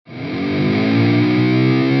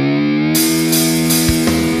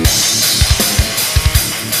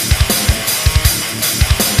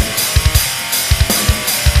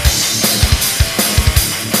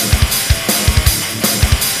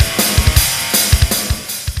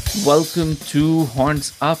Welcome to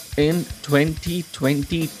Horns Up in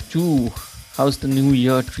 2022. How's the new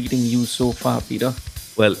year treating you so far, Peter?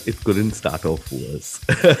 Well, it couldn't start off worse.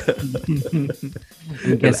 I'm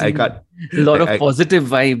And I guessing can't. a lot of I positive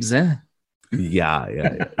vibes, eh?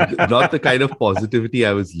 yeah. Not the kind of positivity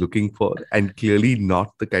I was looking for, and clearly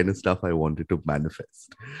not the kind of stuff I wanted to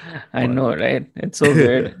manifest. I But know, right? It's so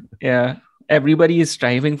weird. Yeah. Everybody is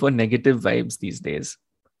striving for negative vibes these days.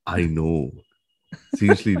 I know,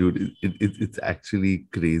 seriously, dude, it's actually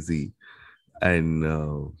crazy.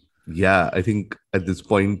 And yeah, I think at this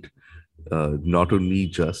point, not only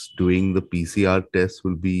just doing the PCR test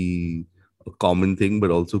will be a common thing, but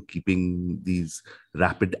also keeping these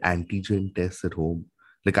rapid antigen tests at home.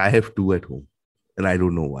 Like I have two at home, and I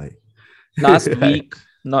don't know why. Last week,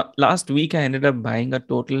 not last week, I ended up buying a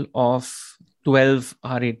total of 12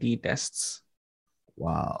 RAT tests.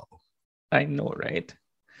 Wow, I know, right?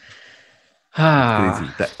 it's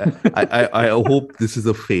Ah. crazy. I hope this is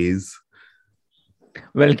a phase.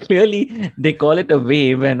 Well, clearly they call it a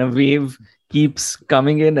wave, and a wave keeps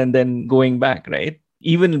coming in and then going back, right?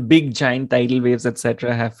 Even big giant tidal waves,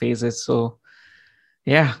 etc., have phases. So,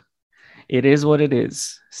 yeah, it is what it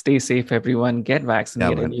is. Stay safe, everyone. Get Yeah,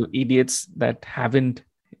 vaccinated. man. You idiots that haven't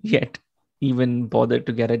yet even bothered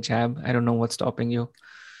to get a jab. I don't know what's stopping you.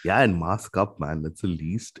 Yeah, and mask up, man. That's the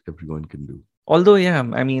least everyone can do. Although, yeah,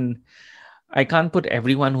 I mean, I can't put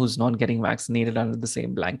everyone who's not getting vaccinated under the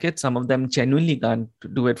same blanket. Some of them genuinely can't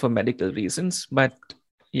do it for medical reasons. But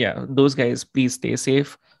yeah, those guys, please stay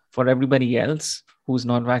safe. For everybody else who's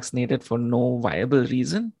not vaccinated for no viable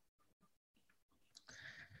reason,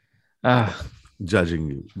 Yeah, ah, judging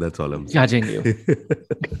you. That's all I'm saying. judging you.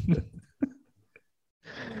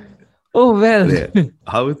 Oh, well. Yeah.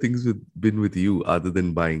 How have things been with you other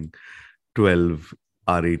than buying 12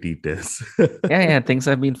 RAT tests? Yeah, things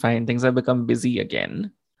have been fine. Things have become busy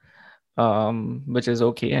again, which is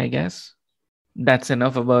okay, I guess. That's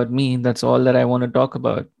enough about me. That's all that I want to talk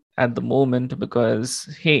about at the moment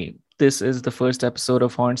because, hey, this is the first episode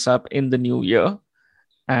of Horns Up in the new year.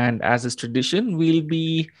 And as is tradition, we'll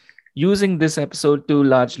be using this episode to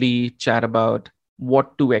largely chat about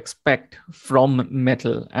what to expect from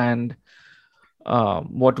metal and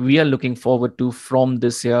what we are looking forward to from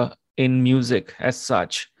this year in music as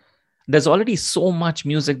such. There's already so much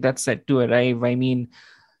music that's set to arrive. I mean,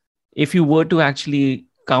 if you were to actually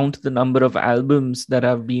count the number of albums that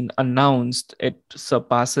have been announced, it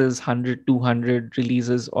surpasses 100, 200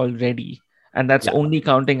 releases already. And that's Yeah. only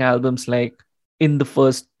counting albums like in the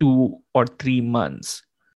first 2 or 3 months.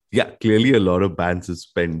 Yeah, clearly a lot of bands have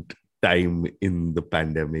spent time in the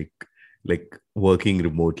pandemic, like working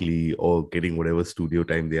remotely or getting whatever studio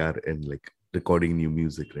time they are and like recording new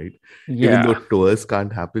music, right? Even though Yeah. tours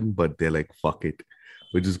can't happen, but they're like, fuck it.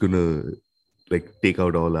 We're just gonna like take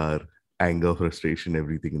out all our anger, frustration,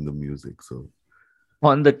 everything in the music. So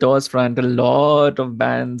On the tours front, a lot of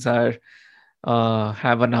bands are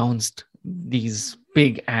have announced these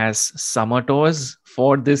big ass summer tours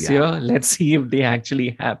for this year. yeah. Let's see if they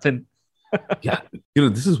actually happen. Yeah.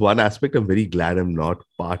 This is one aspect I'm very glad I'm not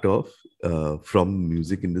part of from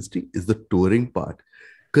music industry is the touring part.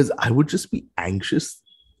 Because I would just be anxious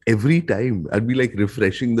every time. I'd be like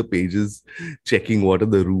refreshing the pages, checking what are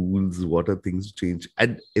the rules, what are things to change.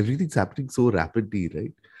 And everything's happening so rapidly,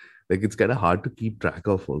 right? Like it's kind of hard to keep track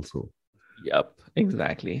of also. Yep,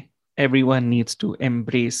 exactly. Everyone needs to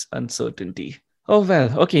embrace uncertainty. Oh,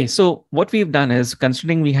 well, okay. So, what we've done is,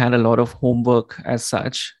 considering we had a lot of homework as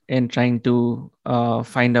such in trying to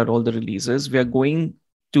find out all the releases, we are going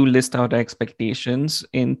to list out our expectations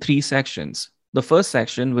in three sections. The first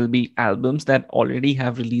section will be albums that already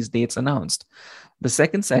have release dates announced. The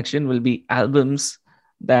second section will be albums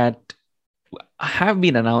that have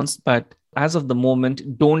been announced, but as of the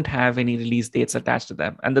moment, don't have any release dates attached to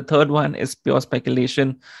them. And the third one is pure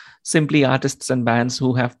speculation, simply artists and bands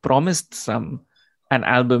who have promised an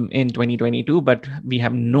album in 2022, but we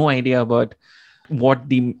have no idea about what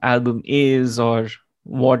the album is or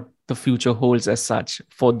what the future holds as such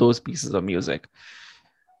for those pieces of music.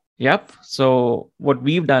 Yep. So what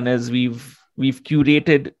we've done is we've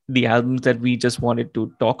curated the albums that we just wanted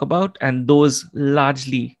to talk about, and those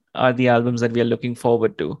largely are the albums that we are looking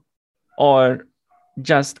forward to or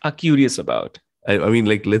just are curious about. I mean,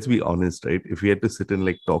 like, let's be honest, right? If we had to sit and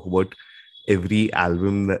like talk about every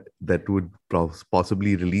album that would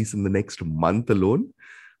possibly release in the next month alone,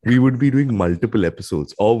 we would be doing multiple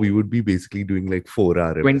episodes, or we would be basically doing like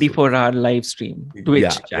 4-hour episodes. 24-hour live stream,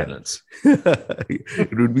 Twitch channels.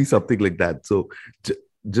 It would be something like that. So,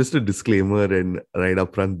 just a disclaimer and right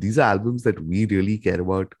up front, these are albums that we really care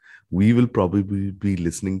about. We will probably be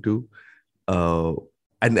listening to.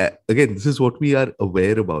 And again, this is what we are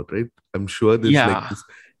aware about, right? I'm sure there's like Yeah. this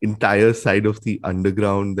entire side of the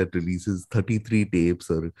underground that releases 33 tapes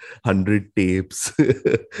or 100 tapes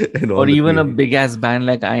and all Or the even a crazy. big ass band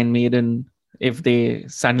like Iron Maiden, if they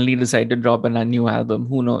suddenly decide to drop a new album,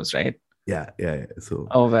 who knows, right? Yeah, yeah, yeah. So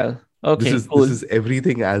Oh, well. this Okay, is this cool. is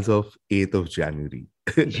everything as of 8th of January.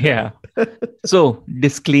 Yeah. So,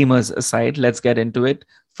 disclaimers aside, let's get into it.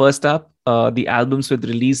 First up, the albums with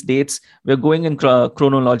release dates. We're going in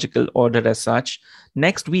chronological order as such.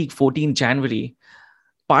 Next week, 14 January,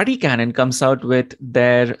 Party Cannon comes out with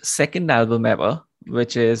their second album ever,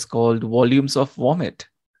 which is called Volumes of Vomit.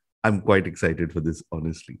 I'm quite excited for this,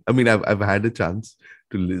 honestly. I mean, I've had a chance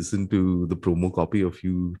to listen to the promo copy of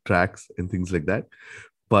few tracks and things like that.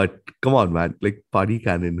 But come on, man, like Party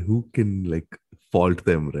Cannon, who can like fault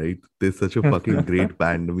them, right? They're such a fucking great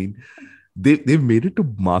band. I mean, they've made it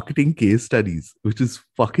to marketing case studies, which is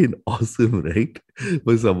fucking awesome, right?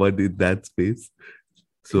 For someone in that space.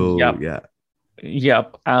 So Yep. yeah.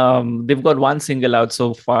 Yep. They've got one single out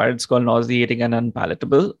so far. It's called Nauseating and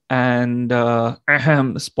Unpalatable. And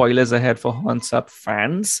spoilers ahead for Horns Up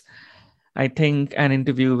fans. I think an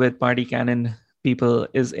interview with Party Cannon people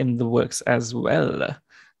is in the works as well.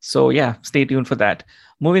 So yeah, stay tuned for that.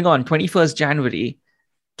 Moving on, 21st January,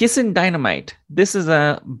 Kissin' Dynamite. This is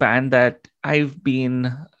a band that I've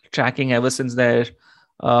been tracking ever since their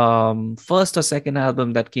first or second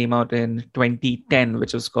album that came out in 2010,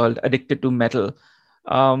 which was called Addicted to Metal.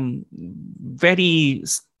 Very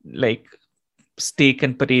like steak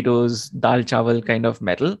and potatoes, dal chawal kind of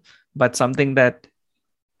metal, but something that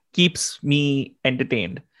keeps me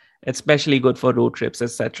entertained, especially good for road trips,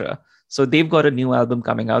 etc. So they've got a new album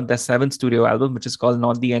coming out, their seventh studio album, which is called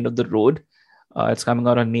Not the End of the Road. It's coming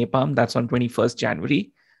out on Napalm. That's on 21st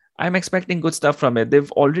January. I'm expecting good stuff from it.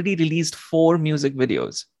 They've already released 4 music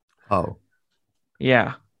videos. Wow.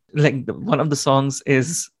 Yeah. Like one of the songs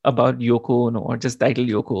is about Yoko Ono or just titled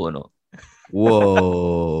Yoko Ono.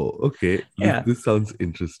 Whoa. Okay. This Yeah. this sounds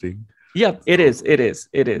interesting. Yep, it So is. It is.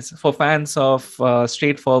 It is. For fans of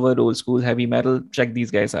straightforward old school heavy metal, check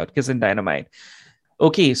these guys out. Kiss and Dynamite.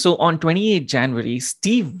 Okay, so on 28th January,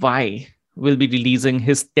 Steve Vai will be releasing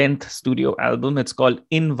his 10th studio album. It's called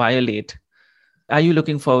Inviolate. Are you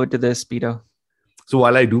looking forward to this, Peter? so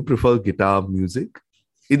while I do prefer guitar music,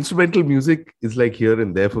 instrumental music is like here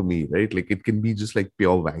and there for me, right? Like it can be just like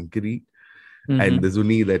pure wankery, and Mm-hmm. there's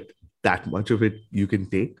only that much of it you can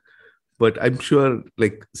take. But I'm sure,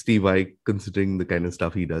 like Steve Vai, considering the kind of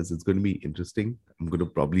stuff he does, it's going to be interesting. I'm going to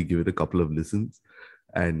probably give it a couple of listens,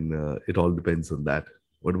 and it all depends on that.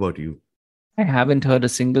 What about you? I haven't heard a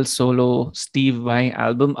single solo Steve Vai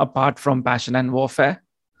album apart from Passion and Warfare.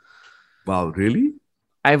 Wow, really?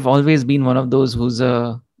 I've always been one of those who's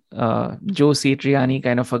a Joe Satriani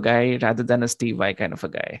kind of a guy rather than a Steve Vai kind of a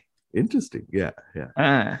guy. Interesting. Yeah,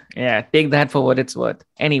 yeah. Yeah, take that for what it's worth.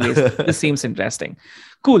 Anyways, this seems interesting.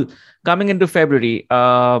 Cool. Coming into February,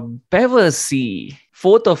 Beverly,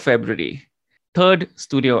 4th of February, third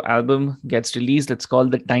studio album gets released. It's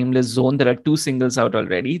called The Timeless Zone. There are 2 singles out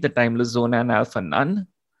already, The Timeless Zone and Alpha Nun.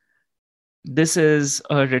 This is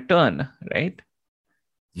a return, right?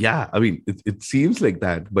 Yeah, I mean, it seems like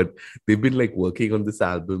that, but they've been like working on this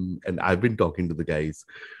album, and I've been talking to the guys.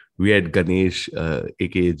 We had Ganesh,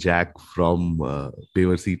 aka Jack from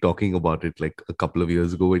Paversi, talking about it like a couple of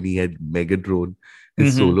years ago when he had Megadrone,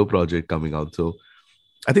 his Mm-hmm. solo project coming out. So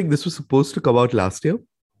I think this was supposed to come out last year,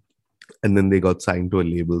 and then they got signed to a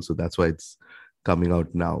label, so that's why it's coming out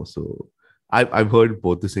now. So I've heard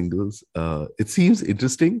both the singles. It seems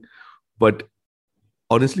interesting, but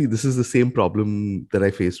honestly, this is the same problem that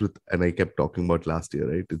I faced with, and I kept talking about last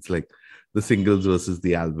year, right? It's like the singles versus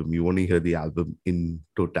the album. You want to hear the album in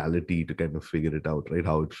totality to kind of figure it out, right?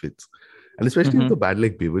 How it fits. And especially with Mm-hmm. a band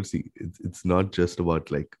like Beaversea, it's not just about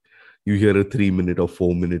like you hear a 3 minute or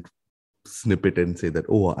 4 minute snippet and say that,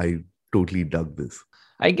 oh, I totally dug this.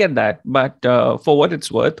 I get that, but for what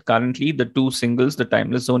it's worth, currently the 2 singles, The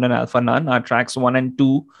Timeless Zone and Alpha Nun, are tracks 1 and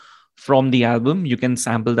 2 from the album. You can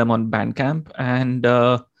sample them on Bandcamp, and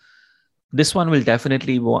this one will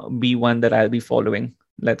definitely be one that I'll be following.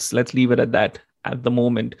 Let's leave it at that at the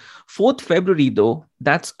moment. 4th February, though,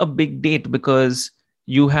 that's a big date because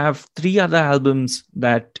you have 3 other albums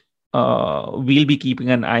that we'll be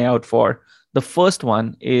keeping an eye out for. The first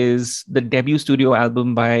one is the debut studio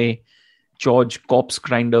album by George Corpse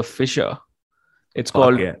Grinder Fisher. It's Fuck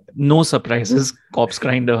called yeah. No Surprises, Corpse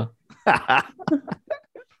Grinder.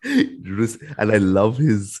 And I love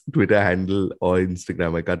his Twitter handle or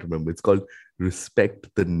Instagram. I can't remember. It's called Respect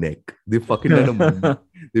the Neck. They've fucking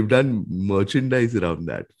they've done merchandise around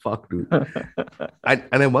that. Fuck, dude. And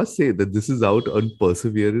I must say that this is out on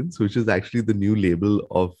Perseverance, which is actually the new label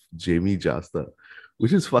of Jamie Jasta,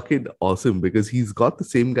 which is fucking awesome because he's got the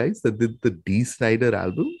same guys that did the D. Snyder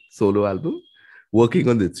album, solo album, working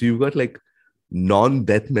on it. So you've got like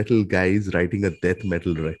non-death metal guys writing a death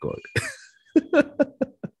metal record.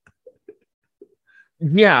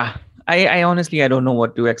 Yeah, I honestly I don't know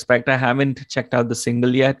what to expect. I haven't checked out the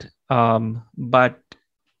single yet, but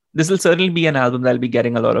this will certainly be an album that'll be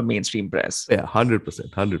getting a lot of mainstream press. Yeah, 100%,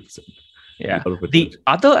 100%. Yeah. The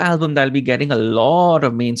other album that'll be getting a lot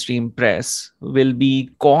of mainstream press will be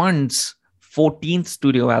Korn's 14th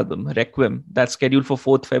studio album, Requiem, that's scheduled for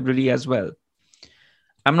 4th February as well.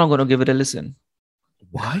 I'm not going to give it a listen.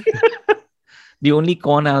 Why? The only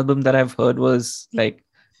Korn album that I've heard was like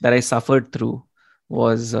that I suffered through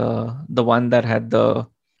was the one that had the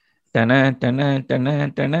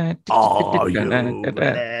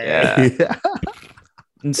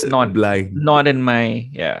It's not blind. Not in my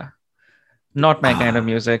not my kind of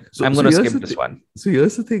music. I'm gonna skip this one. So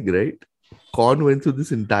here's the thing, right? Korn went through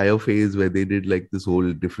this entire phase where they did like this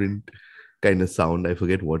whole different kind of sound. I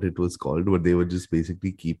forget what it was called, but they were just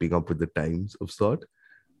basically keeping up with the times of sort.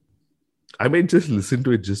 I might just listen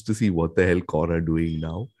to it just to see what the hell Korn are doing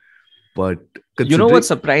now. But you know what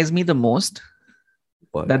surprised me the most?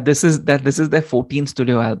 What? That this is their 14th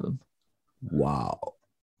studio album. Wow.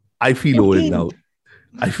 I feel 14th. Old now.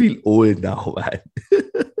 I feel old now, man.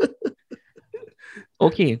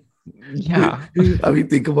 Okay. Yeah. I mean,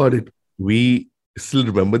 think about it. We still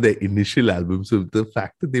remember their initial album. So the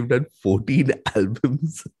fact that they've done 14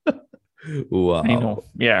 albums. Wow. I know.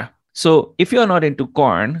 Yeah. So if you're not into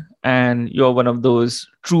Korn and you're one of those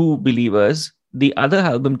true believers, the other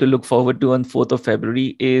album to look forward to on 4th of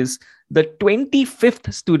February is the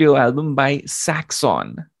 25th studio album by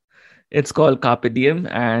Saxon. It's called Carpe Diem,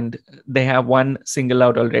 and they have one single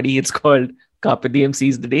out already. It's called Carpe Diem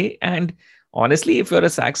Seize the Day. And honestly, if you're a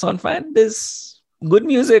Saxon fan, there's good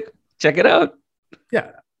music. Check it out.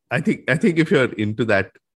 Yeah, I think if you're into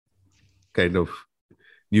that kind of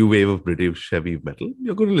new wave of British heavy metal,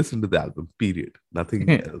 you're going to listen to the album, period. Nothing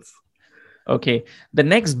else. Okay. The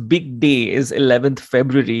next big day is 11th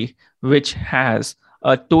February, which has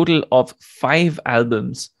a total of 5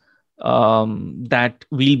 albums that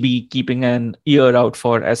we'll be keeping an ear out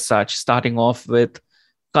for as such, starting off with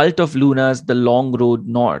Cult of Luna's The Long Road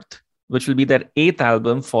North, which will be their 8th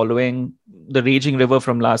album following The Raging River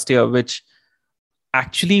from last year, which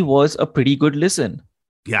actually was a pretty good listen.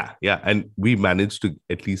 Yeah. And we managed to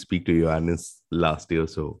at least speak to Johannes last year.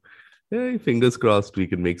 So yeah, fingers crossed we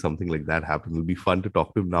can make something like that happen. It'll be fun to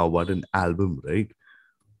talk to him now about an album, right?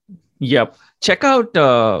 Yep. Check out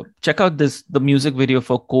the music video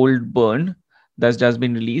for Cold Burn that's just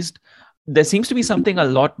been released. There seems to be something a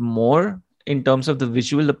lot more in terms of the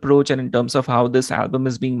visual approach and in terms of how this album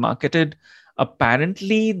is being marketed.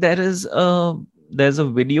 Apparently, there's a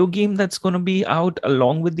video game that's going to be out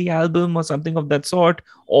along with the album or something of that sort.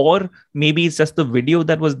 Or maybe it's just the video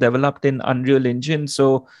that was developed in Unreal Engine.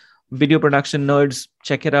 So video production nerds,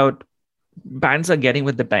 check it out. Bands are getting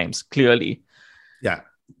with the times, clearly. Yeah,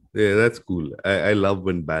 that's cool. I love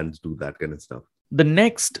when bands do that kind of stuff. The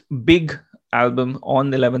next big album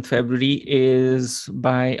on 11th February is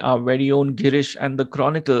by our very own Girish and the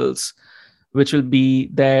Chronicles, which will be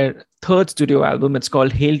their 3rd studio album. It's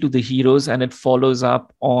called Hail to the Heroes, and it follows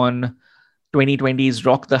up on 2020's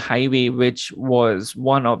Rock the Highway, which was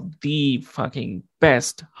one of the fucking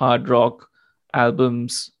best hard rock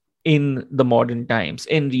albums in the modern times,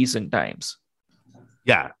 in recent times.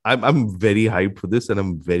 Yeah, I'm very hyped for this, and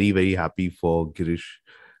I'm very, very happy for Girish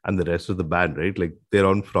and the rest of the band, right? Like, they're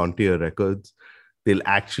on Frontier Records. They'll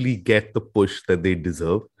actually get the push that they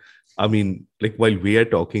deserve. I mean, like, while we are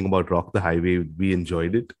talking about Rock the Highway, we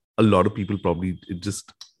enjoyed it. A lot of people probably, it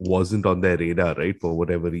just wasn't on their radar, right? For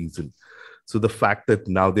whatever reason. So the fact that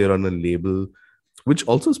now they're on a label which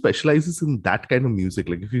also specializes in that kind of music.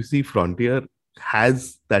 Like, if you see, Frontier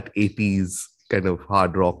has that 80s kind of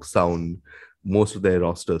hard rock sound, most of their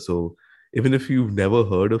roster. So even if you've never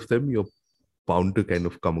heard of them, you're bound to kind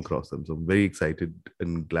of come across them. So I'm very excited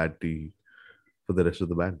and glad for the rest of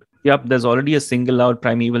the band. Yep, there's already a single out,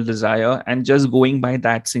 Primeval Desire, and just going by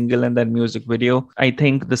that single and that music video, I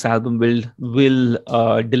think this album will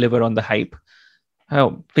deliver on the hype.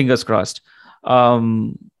 Oh, fingers crossed.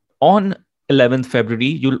 On 11th February,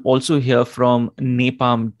 you'll also hear from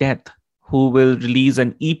Napalm Death, who will release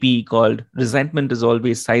an EP called Resentment is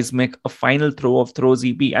Always Seismic, a final Throw of Throws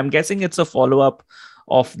EP. I'm guessing it's a follow-up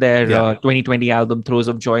of their Yeah. 2020 album Throes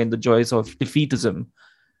of Joy and the Joys of Defeatism,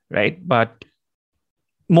 right? But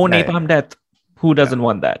more Yeah, yeah, Napalm Death, who yeah. doesn't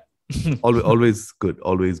want that? Always good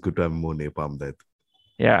to have more Napalm Death.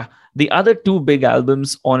 Yeah. The other two big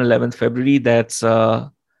albums on 11th February, that's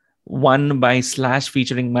one by Slash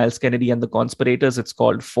featuring Miles Kennedy and the Conspirators. It's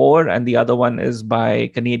called Four. And the other one is by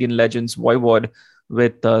Canadian legends Voivod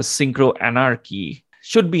with Synchro Anarchy.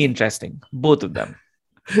 Should be interesting, both of them.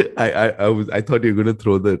 I thought you were gonna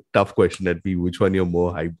throw the tough question at me, which one you're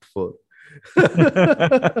more hyped for.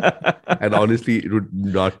 And honestly, it would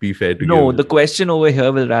not be fair to No, give. the question over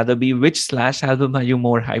here will rather be which Slash album are you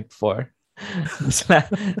more hyped for?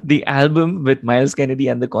 The album with Miles Kennedy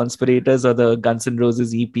and the Conspirators, or the Guns N'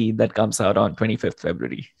 Roses EP that comes out on 25th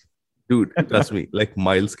February? Dude, trust me, like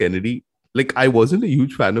Miles Kennedy, like I wasn't a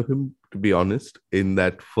huge fan of him, to be honest, in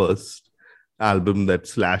that first album that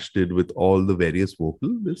Slash did with all the various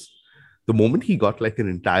vocalists. The moment he got like an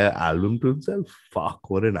entire album to himself, fuck,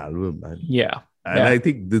 what an album, man. Yeah. And I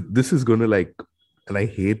think this is gonna like, and I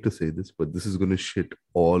hate to say this, but this is gonna shit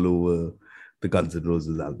all over the Guns N'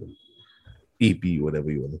 Roses album, EP,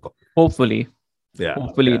 whatever you want to call it. Hopefully. Yeah.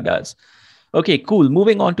 Hopefully it does. Okay, cool.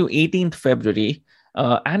 Moving on to 18th February.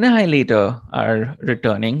 Annihilator are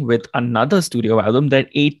returning with another studio album,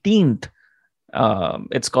 that 18th.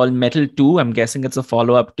 It's called Metal 2. I'm guessing it's a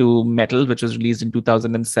follow-up to Metal, which was released in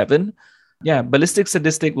 2007. Yeah, Ballistic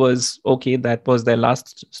Sadistic was okay. That was their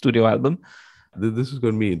last studio album. This is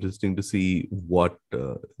going to be interesting to see what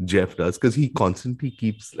Jeff does, because he constantly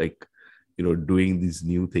keeps like, doing these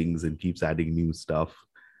new things and keeps adding new stuff.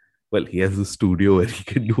 Well, he has a studio where he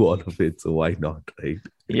can do all of it, so why not, right?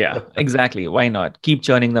 Yeah, exactly. Why not? Keep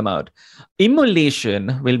churning them out.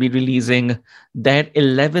 Immolation will be releasing their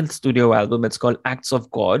 11th studio album. It's called Acts of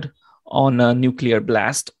God on Nuclear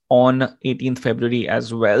Blast on 18th February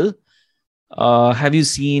as well. Have you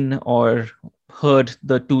seen or heard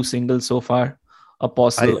the two singles so far?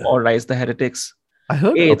 Apostle or Rise the Heretics? I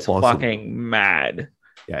heard it's Apostle. Fucking mad.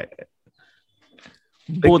 Yeah.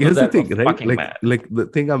 Both here's of the them thing, are right? fucking mad. Like the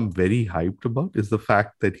thing I'm very hyped about is the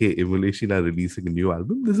fact that, hey, Immolation are releasing a new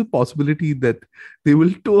album. There's a possibility that they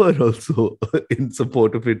will tour also in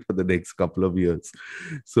support of it for the next couple of years.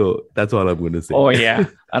 So that's all I'm going to say. Oh yeah,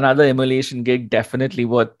 another Immolation gig, definitely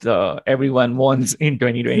what everyone wants in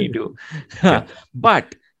 2022. Yeah.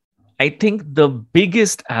 But I think the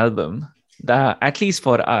biggest album, at least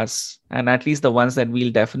for us, and at least the ones that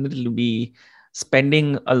we'll definitely be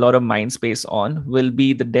spending a lot of mind space on, will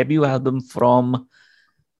be the debut album from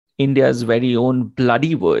India's very own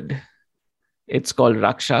Bloodywood. It's called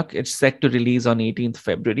Rakshak. It's set to release on 18th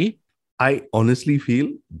February. I honestly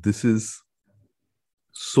feel this is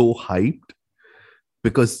so hyped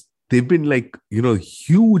because they've been like,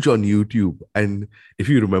 huge on YouTube. And if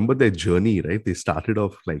you remember their journey, right, they started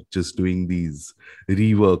off like just doing these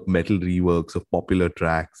metal reworks of popular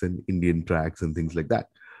tracks and Indian tracks and things like that.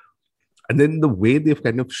 And then the way they've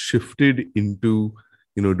kind of shifted into,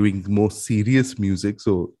 doing more serious music.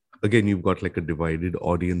 So again, you've got like a divided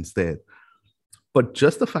audience there. But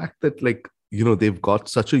just the fact that like, they've got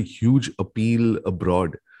such a huge appeal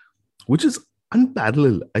abroad, which is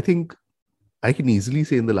unparalleled. I think I can easily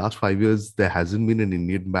say in the last 5 years, there hasn't been an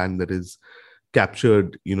Indian band that has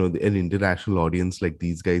captured, an international audience like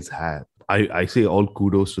these guys have. I say all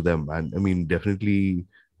kudos to them, man. I mean, definitely,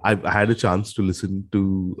 I've had a chance to listen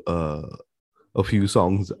to a few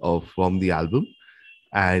songs from the album,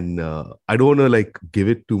 and I don't want to like give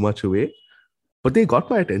it too much away, but they got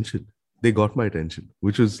my attention.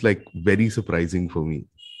 Which was like very surprising for me.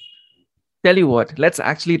 Tell you what, let's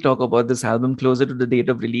actually talk about this album closer to the date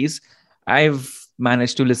of release. I've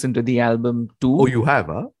managed to listen to the album too. Oh, you have,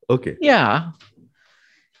 huh? Okay. Yeah.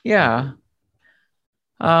 Yeah.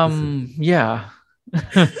 Yeah.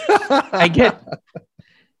 I get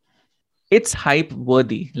it's hype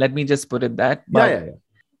worthy. Let me just put it that. But yeah.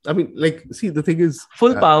 I mean, like, see, the thing is,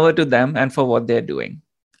 full power to them and for what they're doing.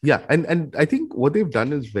 Yeah. And I think what they've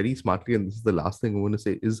done is very smartly, and this is the last thing I want to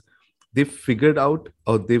say, is they've figured out,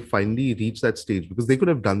 or they've finally reached that stage, because they could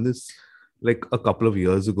have done this like a couple of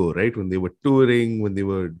years ago, right? When they were touring, when they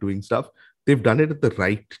were doing stuff. They've done it at the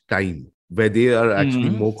right time, where they are actually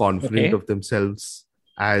more confident of themselves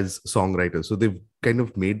as songwriters. So they've kind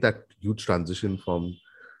of made that huge transition from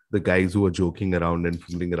the guys who are joking around and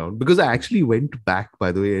fooling around. Because I actually went back,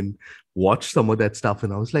 by the way, and watched some of that stuff,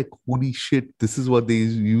 and I was like, holy shit, this is what they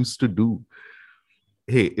used to do.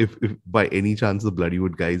 Hey, if by any chance the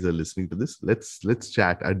Bloodywood guys are listening to this, let's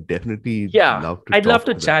chat. I'd definitely I'd love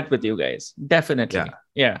to chat with you guys. Definitely.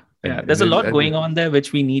 Yeah. There's a lot going on there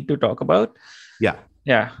which we need to talk about. Yeah.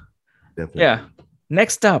 Definitely. Yeah.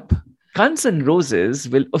 Next up, Guns N' Roses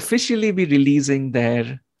will officially be releasing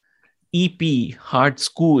their EP Hard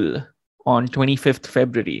School on 25th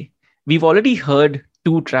February. We've already heard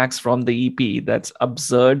two tracks from the EP, that's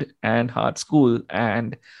Absurd and Hard School.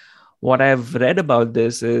 And what I've read about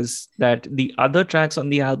this is that the other tracks on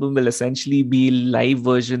the album will essentially be live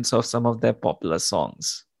versions of some of their popular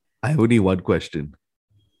songs. I have only one question.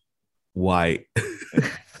 Why?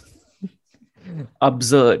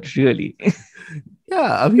 Absurd, really.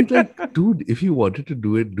 Yeah, I mean, like, dude, if you wanted to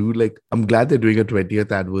do it, dude, like, I'm glad they're doing a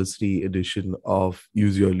 20th anniversary edition of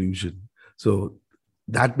Use Your Illusion. So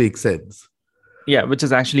that makes sense. Yeah, which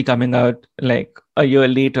is actually coming out like a year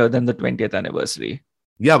later than the 20th anniversary.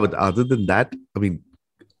 Yeah, but other than that, I mean,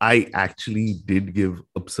 I actually did give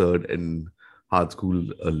Absurd and Hard School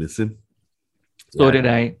a listen. So Yeah. did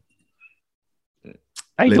I.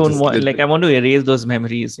 I Let's don't just- want, let- like, I want to erase those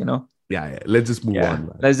memories, you know? Yeah, let's just move Yeah, on.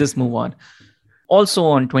 Man. let's just move on. Also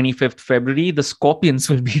on 25th February, the Scorpions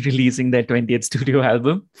will be releasing their 20th studio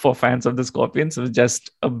album. For fans of the Scorpions, it's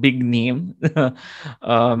just a big name.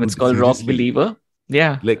 It's called Rock seriously? Believer.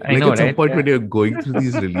 Yeah, Like I know, at some right? point when you're going through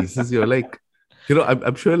these releases, you're like, you know,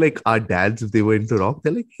 I'm sure like our dads, if they were into rock,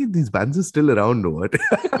 they're like, hey, these bands are still around, or what?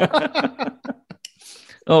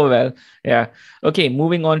 Oh, well, yeah. Okay,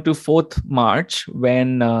 moving on to 4th March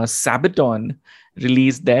when Sabaton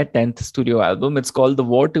released their 10th studio album. It's called The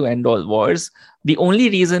War to End All Wars. The only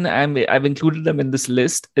reason I've included them in this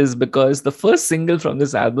list is because the first single from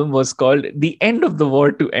this album was called The End of the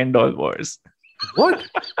War to End All Wars. What?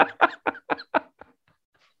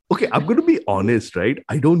 Okay, I'm going to be honest, right?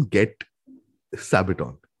 I don't get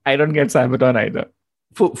Sabaton. I don't get Sabaton either.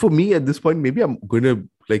 For me at this point, maybe I'm going to,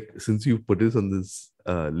 like, since you put this on this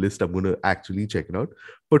list, I'm going to actually check it out.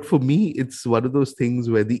 But for me, it's one of those things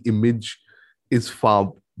where the image is takes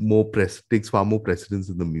far more precedence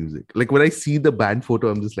in the music. Like when I see the band photo,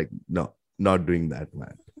 I'm just like, no, not doing that,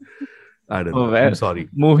 man. I don't know. Oh, well. I'm sorry.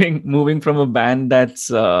 Moving from a band that's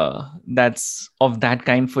of that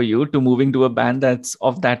kind for you to moving to a band that's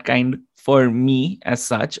of that kind for me as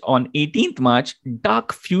such. On 18th March,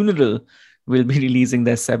 Dark Funeral will be releasing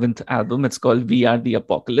their 7th album. It's called We Are the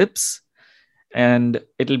Apocalypse. And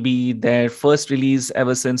it'll be their first release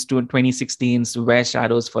ever since 2016's Where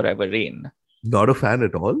Shadows Forever Reign. Not a fan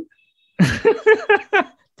at all.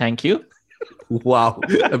 Thank you. Wow.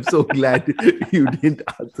 I'm so glad you didn't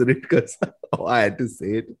answer it because I had to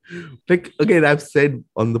say it. Like, again, I've said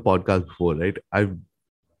on the podcast before, right? I've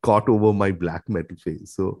got over my black metal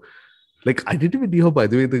phase. So, like, I didn't even hear, by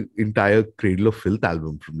the way, the entire Cradle of Filth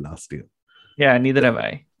album from last year. Yeah, neither have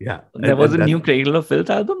I. Yeah. There was a new Cradle of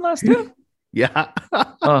Filth album last year? Yeah.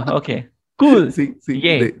 Oh, okay. Cool. See,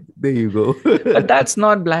 Yay. there you go. But that's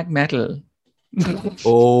not black metal.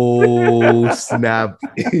 Oh, snap.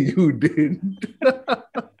 You didn't.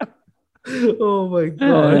 Oh my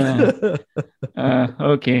God.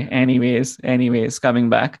 Okay. Anyways, coming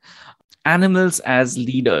back. Animals as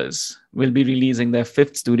Leaders will be releasing their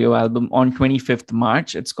 5th studio album on 25th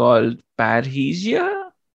March. It's called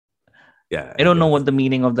Parrhesia. Yeah. I don't know what the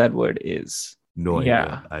meaning of that word is. No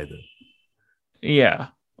idea either. Yeah.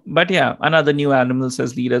 But yeah, another new Animals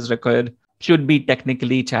as Leaders record should be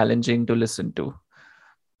technically challenging to listen to.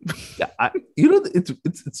 Yeah,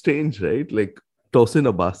 it's strange, right? Like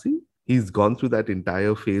Tosin Abasi, he's gone through that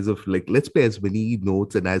entire phase of like, let's play as many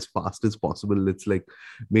notes and as fast as possible. Let's like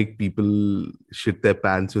make people shit their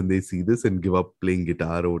pants when they see this and give up playing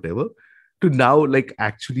guitar or whatever. To now like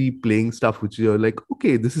actually playing stuff which you're like,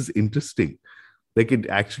 okay, this is interesting. Like it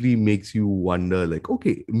actually makes you wonder, like,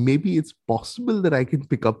 okay, maybe it's possible that I can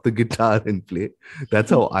pick up the guitar and play. That's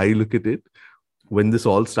how I look at it. When this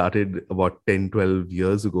all started about 10, 12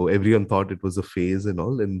 years ago, everyone thought it was a phase and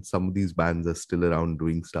all, and some of these bands are still around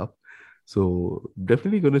doing stuff. So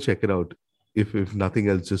definitely going to check it out, if nothing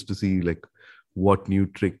else, just to see like what new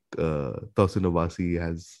trick Tosin Abasi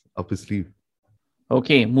has up his sleeve.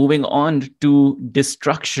 Okay, moving on to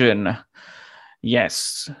Destruction.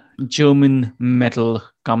 Yes, German metal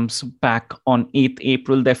comes back on 8th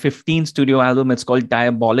April. Their 15th studio album, it's called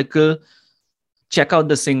Diabolical. Check out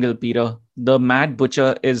the single, Peter. The Mad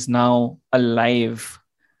Butcher is now alive.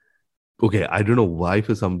 Okay, I don't know why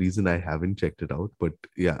for some reason I haven't checked it out, but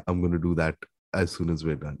yeah, I'm going to do that as soon as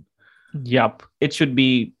we're done. Yup. It should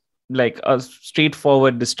be like a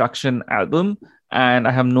straightforward Destruction album, and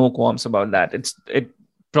I have no qualms about that. It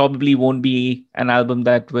probably won't be an album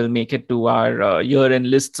that will make it to our year-end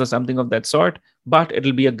lists or something of that sort, but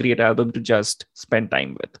it'll be a great album to just spend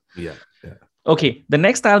time with. Yeah. Okay, the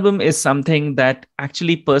next album is something that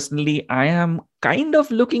actually personally I am kind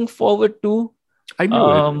of looking forward to. I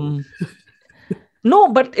knew it. No,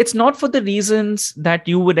 but it's not for the reasons that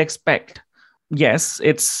you would expect. Yes,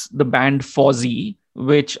 it's the band Fozzy,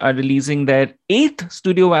 which are releasing their eighth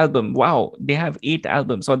studio album. Wow, they have 8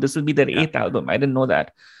 albums, or this will be their Yeah, eighth album. I didn't know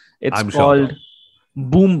that. It's I'm shocked. called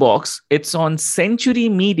Boombox. It's on Century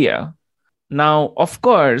Media. Now, of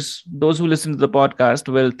course, those who listen to the podcast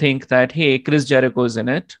will think that, hey, Chris Jericho is in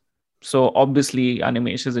it. So obviously,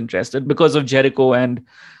 Animesh is interested because of Jericho and,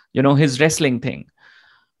 his wrestling thing.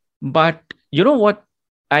 But you know what?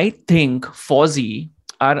 I think Fozzy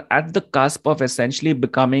are at the cusp of essentially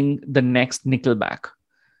becoming the next Nickelback.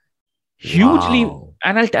 Hugely, Wow.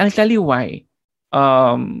 and I'll tell you why.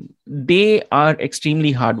 They are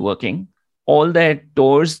extremely hardworking. All their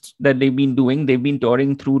tours that they've been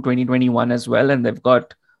touring through 2021 as well, and they've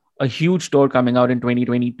got a huge tour coming out in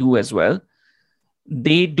 2022 as well.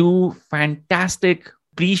 They do fantastic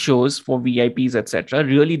pre-shows for VIPs, etc.,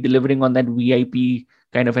 really delivering on that VIP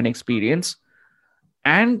kind of an experience.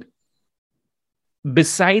 And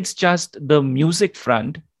besides just the music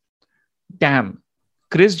front, damn,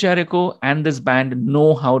 Chris Jericho and this band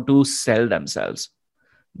know how to sell themselves.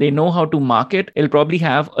 They know how to market. It'll probably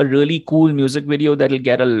have a really cool music video that'll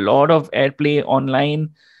get a lot of airplay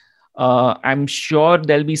online. I'm sure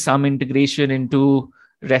there'll be some integration into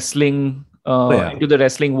wrestling, Oh yeah. into the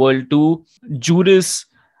wrestling world too. Judas,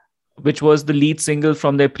 which was the lead single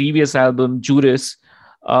from their previous album, Judas,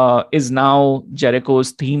 is now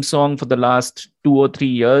Jericho's theme song for the last 2 or 3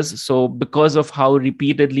 years. So, because of how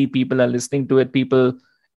repeatedly people are listening to it, people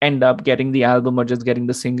end up getting the album or just getting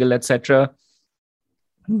the single, etc.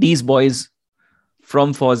 These boys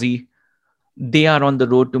from Fozzy, they are on the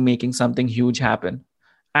road to making something huge happen.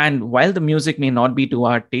 And while the music may not be to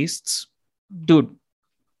our tastes, dude,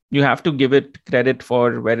 you have to give it credit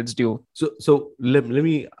for where it's due. So let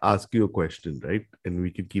me ask you a question, right? And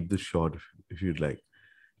we can keep this short if you'd like.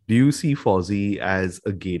 Do you see Fozzy as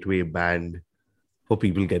a gateway band for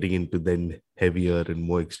people getting into then heavier and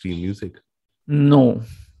more extreme music? No,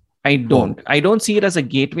 I Oh, don't. I don't see it as a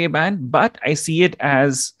gateway band, but I see it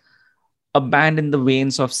as a band in the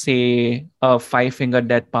veins of, say, a Five Finger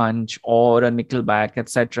Death Punch or a Nickelback,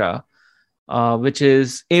 etc. Which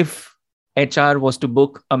is, if HR was to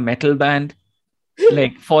book a metal band,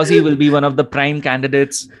 like Fozzy will be one of the prime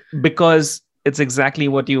candidates because it's exactly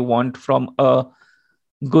what you want from a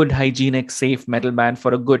good, hygienic, safe metal band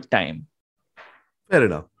for a good time. fair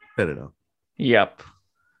enough. Fair enough. Yep.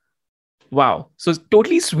 Wow. So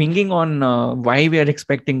totally swinging on why we're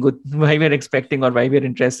expecting or why we're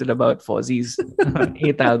interested about Fozzy's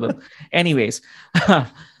eighth album. Anyways,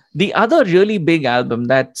 the other really big album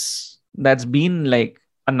that's been like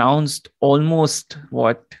announced almost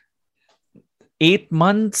 8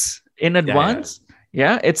 months in Yeah, yeah. advance.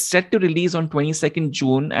 Yeah, it's set to release on 22nd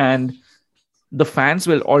June, and the fans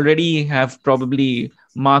will already have probably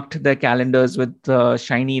marked their calendars with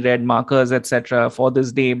shiny red markers, etc., for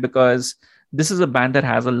this day because this is a band that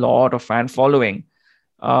has a lot of fan following.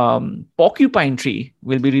 Porcupine Tree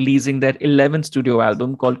will be releasing their 11th studio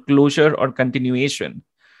album called Closure or Continuation,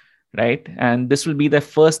 right? And this will be their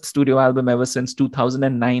first studio album ever since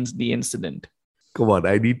 2009's The Incident. Come on,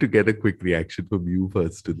 I need to get a quick reaction from you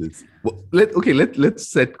first to this. Let's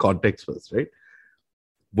set context first, right?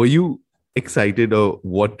 Were you excited, or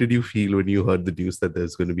what did you feel when you heard the news that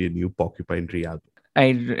there's going to be a new Porcupine Tree album?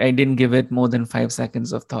 I didn't give it more than 5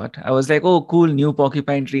 seconds of thought. I was like, oh, cool, new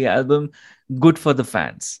Porcupine Tree album. Good for the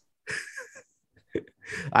fans.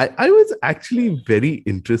 I was actually very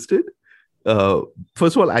interested. Uh,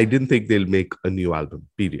 First of all, I didn't think they'll make a new album,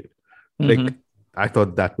 period. Mm-hmm. Like, I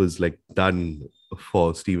thought that was like done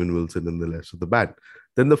for Steven Wilson and the rest of the band.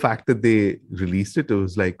 Then the fact that they released it, it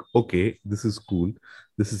was like, okay, this is cool.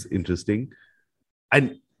 This is interesting.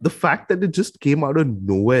 And the fact that it just came out of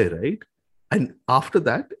nowhere, right? And after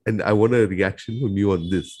that, and I want a reaction from you on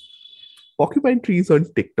this. Porcupine Tree is on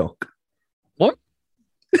TikTok. What?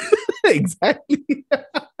 Exactly.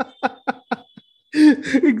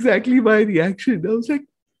 Exactly my reaction. I was like,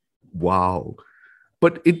 wow.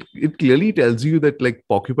 But it clearly tells you that like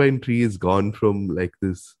Porcupine Tree has gone from like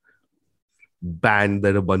this band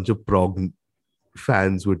that a bunch of prog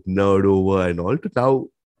fans would nerd over and all to now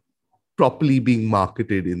properly being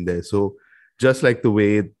marketed in there. So just like the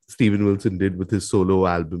way Steven Wilson did with his solo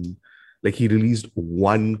album, like he released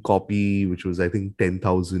one copy, which was I think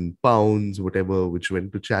 £10,000, whatever, which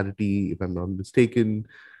went to charity, if I'm not mistaken.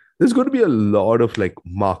 There's going to be a lot of like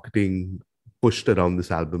marketing pushed around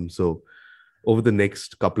this album. So over the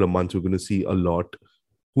next couple of months, we're going to see a lot.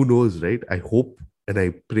 Who knows, right? I hope and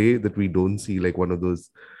I pray that we don't see like one of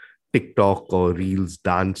those TikTok or Reels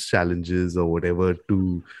dance challenges or whatever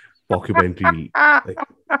to Porcupine Tree. Like,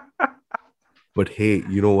 But hey,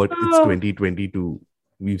 you know what? It's 2022.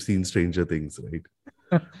 We've seen stranger things,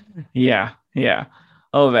 right? Yeah, yeah.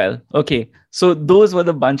 Oh well. Okay. So those were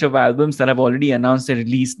the bunch of albums that have already announced their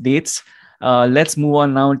release dates. Let's move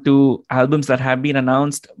on now to albums that have been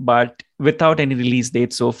announced but without any release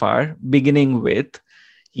date so far. Beginning with,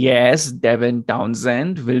 yes, Devin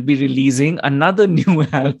Townsend will be releasing another new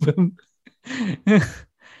album.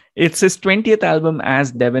 It's his 20th album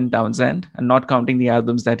as Devin Townsend, and not counting the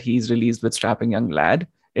albums that he's released with Strapping Young Lad.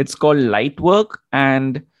 It's called Lightwork,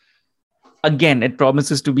 and again, it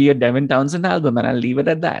promises to be a Devin Townsend album, and I'll leave it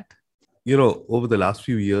at that. You know, over the last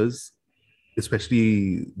few years,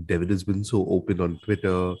 especially Devin has been so open on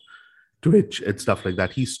Twitter, Twitch, and stuff like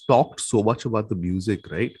that. He's talked so much about the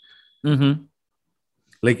music, right? Mm-hmm.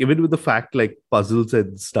 Like, even with the fact like Puzzles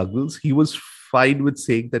and Struggles, he was fine with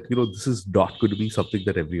saying that, you know, this is not going to be something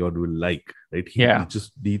that everyone will like, right? He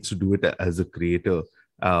just needs to do it as a creator,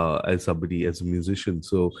 as somebody, as a musician.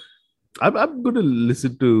 So I'm going to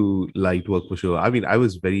listen to Lightwork for sure. I mean, I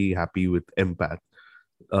was very happy with Empath.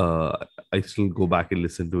 I still go back and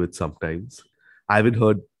listen to it sometimes. I haven't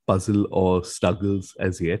heard Puzzle or Struggles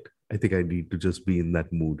as yet. I think I need to just be in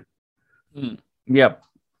that mood. Yep.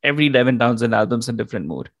 Every Devin Townsend album's a different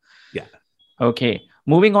mood. Yeah. Okay.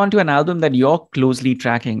 Moving on to an album that you're closely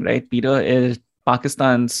tracking, right, Peter, is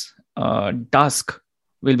Pakistan's Dusk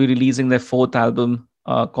will be releasing their fourth album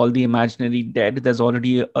called The Imaginary Dead. There's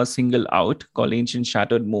already a single out called Ancient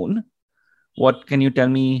Shattered Moon. What can you tell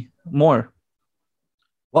me more?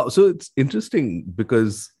 Well, so it's interesting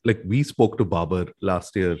because like we spoke to Babar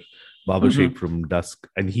last year, Babar Sheikh from Dusk,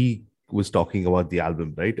 and he was talking about the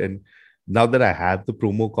album, right? And now that I have the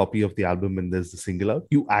promo copy of the album and there's the single out,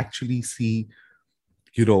 you actually see,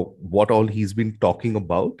 you know, what all he's been talking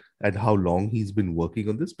about and how long he's been working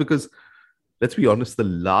on this. Because let's be honest, the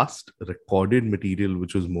last recorded material,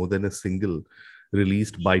 which was more than a single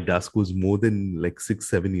released by Dusk, was more than like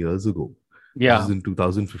 6-7 years ago. Yeah. This is in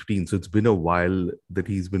 2015. So it's been a while that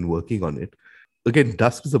he's been working on it. Again,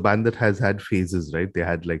 Dusk is a band that has had phases, right? They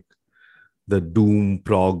had like the doom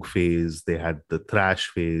prog phase, they had the thrash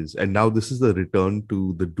phase, and now this is the return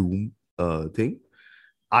to the doom thing.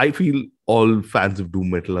 I feel all fans of doom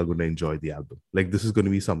metal are going to enjoy the album. Like, this is going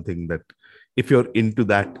to be something that if you're into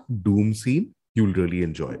that doom scene, you'll really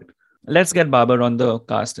enjoy it. Let's get Babar on the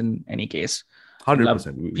cast in any case.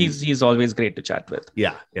 100%. He's always great to chat with.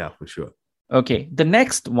 Yeah, for sure. Okay, the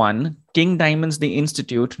next one, King Diamond's The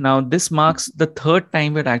Institute. Now, this marks the third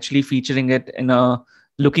time we're actually featuring it in a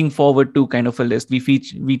looking forward to kind of a list.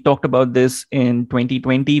 We talked about this in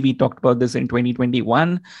 2020. We talked about this in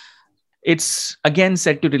 2021. It's again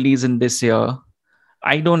set to release in this year.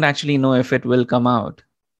 I don't actually know if it will come out.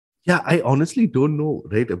 Yeah, I honestly don't know,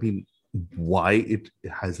 right? I mean, why it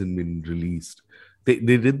hasn't been released. They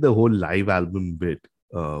did the whole live album bit,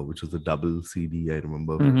 which was a double CD, I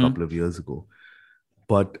remember, a couple of years ago.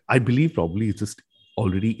 But I believe probably it's just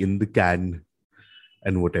already in the can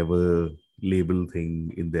and whatever label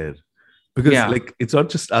thing in there. Because like, it's not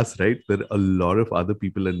just us, right? There are a lot of other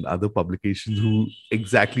people and other publications who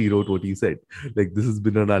exactly wrote what you said. Like, this has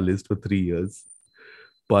been on our list for 3 years.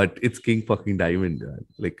 But it's King fucking Diamond.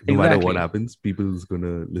 Like, no matter what happens, people's going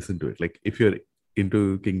to listen to it. Like, if you're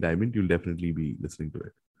into King Diamond, you'll definitely be listening to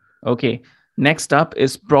it. Okay. Next up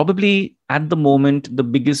is probably at the moment the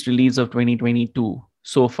biggest release of 2022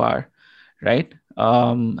 so far, right?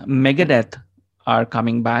 Megadeth are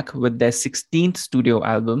coming back with their 16th studio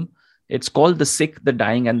album. It's called The Sick, the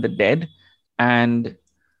Dying, and the Dead. And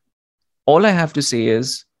all I have to say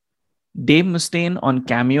is Dave Mustaine on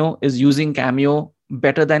Cameo is using Cameo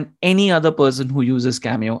better than any other person who uses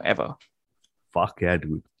Cameo ever. Fuck yeah,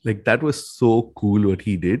 dude. Like, that was so cool what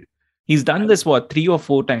he did. He's done this, 3 or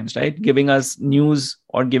 4 times, right? Giving us news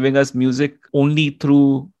or giving us music only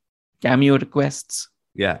through Cameo requests.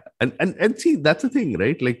 Yeah. And see, that's the thing,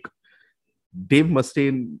 right? Like, Dave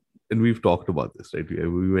Mustaine, and we've talked about this, right?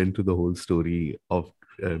 We went to the whole story of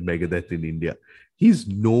Megadeth in India. He's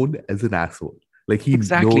known as an asshole. Like, he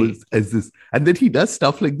knows as this. And then he does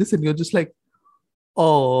stuff like this, and you're just like,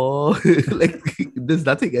 oh, like, there's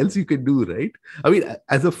nothing else you can do, right? I mean,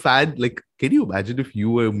 as a fan, like, can you imagine if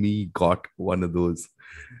you or me got one of those?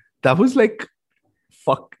 That was like,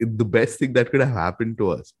 fuck, the best thing that could have happened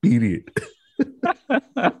to us, period.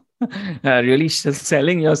 Really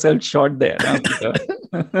selling yourself short there.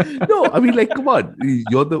 No, I mean, like, come on.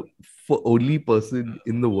 You're the only person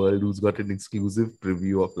in the world who's got an exclusive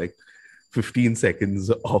preview of like 15 seconds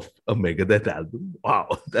of a Megadeth album.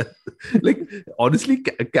 Wow. That, like, honestly,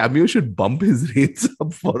 Cameo should bump his rates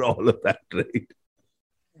up for all of that, right?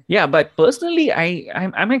 Yeah, but personally,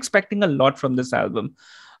 I'm expecting a lot from this album.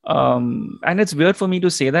 And it's weird for me to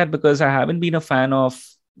say that because I haven't been a fan of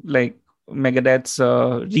like Megadeth's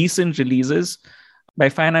recent releases. By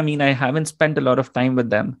fan, I mean I haven't spent a lot of time with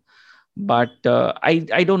them. But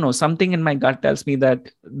I don't know. Something in my gut tells me that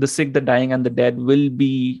The Sick, the Dying, and the Dead will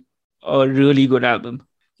be a really good album.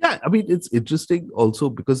 Yeah, I mean, it's interesting also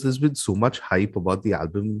because there's been so much hype about the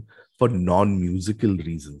album for non-musical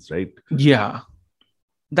reasons, right? Yeah,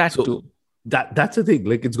 that So too. that's the thing.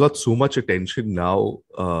 Like, it's got so much attention now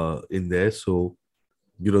in there. So,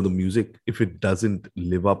 the music, if it doesn't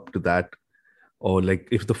live up to that, or like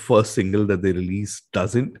if the first single that they release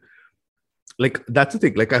doesn't, like, that's the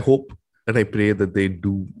thing. Like, I hope and I pray that they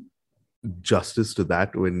do justice to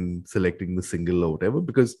that when selecting the single or whatever,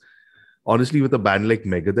 because honestly, with a band like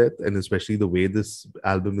Megadeth, and especially the way this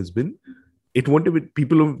album has been, it won't even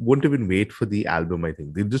people won't even wait for the album. I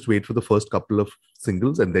think they'll just wait for the first couple of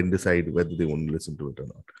singles and then decide whether they want to listen to it or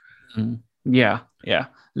not. Mm. Yeah, yeah.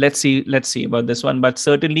 Let's see about this one. But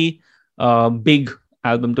certainly, big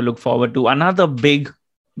album to look forward to. Another big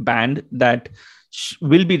band that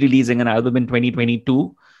will be releasing an album in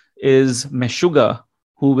 2022 is Meshuggah,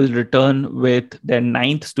 who will return with their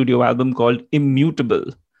ninth studio album called Immutable.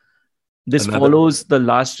 This Another follows the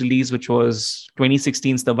last release, which was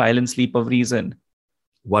 2016's The Violent Sleep of Reason.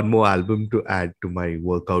 one more album to add to my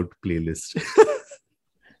workout playlist.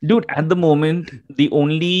 Dude, at the moment, the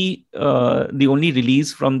only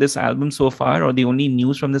release from this album so far, or the only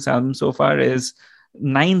news from this album so far, is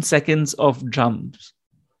 9 seconds of drums.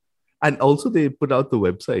 And also they put out the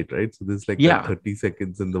website, right? So there's like that Yeah, 30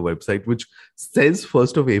 seconds in the website, which says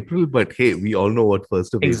 1st of April, but hey, we all know what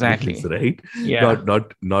 1st of April is, exactly. right? Yeah,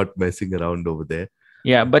 Not messing around over there.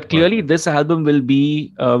 yeah. But But clearly, this album will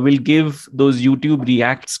give those YouTube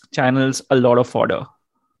Reacts channels a lot of fodder.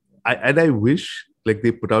 I wish like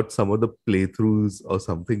they put out some of the playthroughs or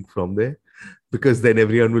something from there, because then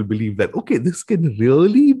everyone will believe that okay, this can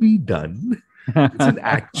really be done. It's an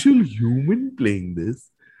actual human playing this.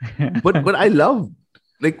 But I love,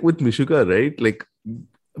 like, with Meshuggah, right? Like,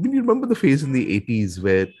 I mean, you remember the phase in the 80s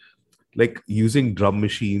where like using drum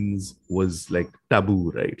machines was like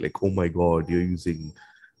taboo, right? Like, oh my god, you're using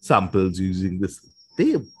samples, using this.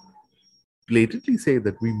 They blatantly say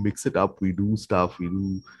that we mix it up, we do stuff, we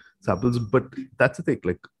do samples. But that's the thing.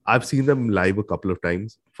 Like, I've seen them live a couple of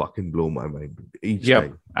times, fucking blow my mind each Yep,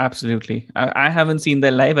 time. absolutely. I haven't seen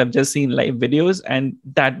their live. I've just seen live videos, and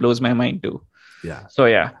that blows my mind too. Yeah. So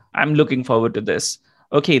yeah, I'm looking forward to this.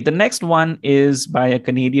 Okay, the next one is by a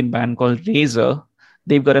Canadian band called Razor.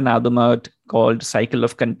 They've got an album out called Cycle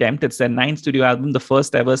of Contempt. It's their ninth studio album, the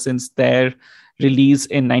first ever since their release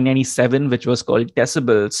in 1997, which was called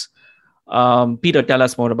Decibels. Peter, tell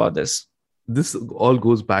us more about this. This all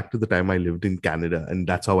goes back to the time I lived in Canada, and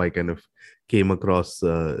that's how I kind of came across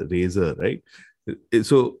Razor, right?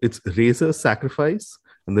 So it's Razor, Sacrifice,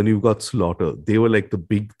 and then you've got Slaughter. They were like the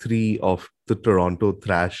big three of the Toronto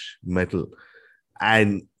thrash metal.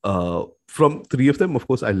 And from three of them, of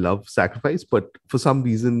course, I love Sacrifice, but for some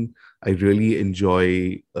reason, I really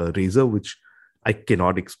enjoy Razor, which I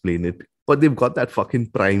cannot explain it. But they've got that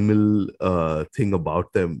fucking primal thing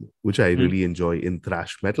about them, which I Mm. really enjoy in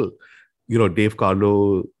thrash metal. Dave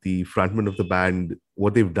Carlo, the frontman of the band,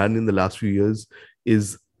 what they've done in the last few years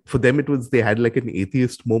is, for them, it was they had like an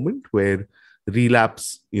atheist moment where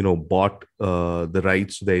Relapse, bought the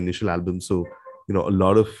rights to their initial album. So, a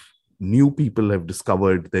lot of new people have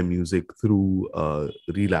discovered their music through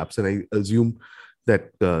Relapse. And I assume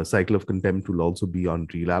that Cycle of Contempt will also be on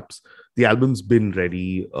Relapse. The album's been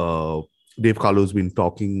ready. Dave Carlo's been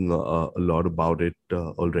talking a lot about it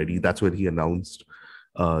already. That's when he announced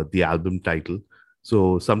the album title.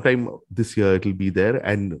 So sometime this year it'll be there.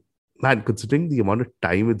 And man, considering the amount of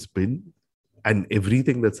time it's been and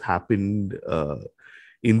everything that's happened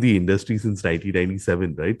in the industry since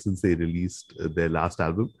 1997, right? Since they released their last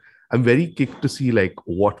album, I'm very kicked to see like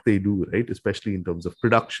what they do, right? Especially in terms of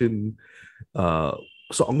production, uh,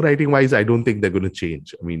 songwriting wise. I don't think they're going to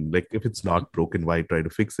change. I mean, like, if it's not broken, why try to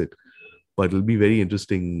fix it? But it'll be very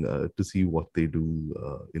interesting to see what they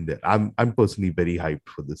do in there. I'm personally very hyped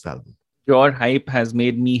for this album. Your hype has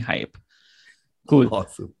made me hype. Cool.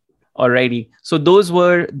 Awesome. Alrighty. So those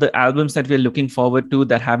were the albums that we're looking forward to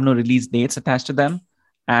that have no release dates attached to them.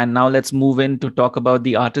 And now let's move in to talk about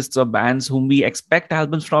the artists or bands whom we expect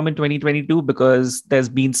albums from in 2022, because there's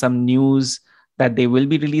been some news that they will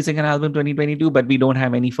be releasing an album 2022, but we don't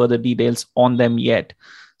have any further details on them yet.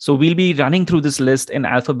 So we'll be running through this list in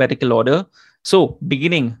alphabetical order. So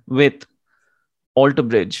beginning with Alter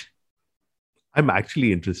Bridge. I'm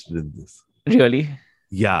actually interested in this. Really?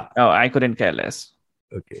 Yeah. Oh, I couldn't care less.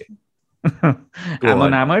 Okay. Go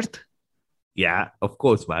Amon on. Amarth. Yeah, of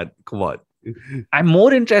course, man. Come on. I'm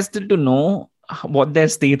more interested to know what their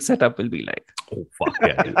stage setup will be like. Oh, fuck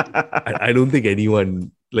yeah, dude. I don't think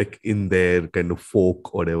anyone like in their kind of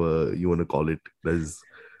folk, whatever you want to call it, does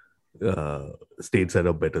stage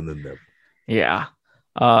setup better than them. Yeah.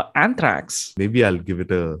 Anthrax. Maybe I'll give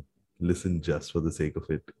it a listen just for the sake of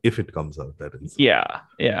it, if it comes out, that is. Yeah,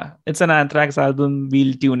 yeah. It's an Anthrax album.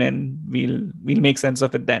 We'll tune in. We'll make sense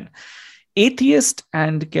of it then. Atheist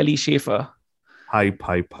and Kelly Schaefer. Hype.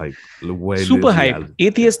 When Super is the hype. album?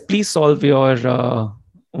 Atheist, please solve your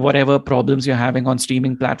whatever problems you're having on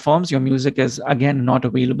streaming platforms. Your music is again not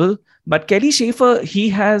available. But Kelly Schaefer, he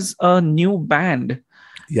has a new band,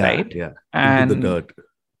 Yeah, right? yeah. And Into the dirt.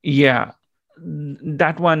 yeah,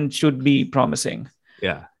 that one should be promising.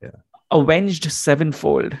 Yeah. Avenged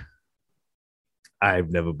Sevenfold.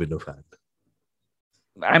 I've never been a fan.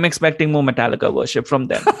 I'm expecting more Metallica worship from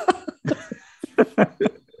them.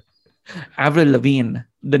 Avril Lavigne.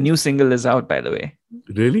 The new single is out, by the way.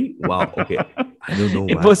 Really? Wow. Okay. I don't know.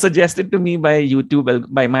 It was suggested to me by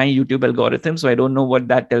my YouTube algorithm, so I don't know what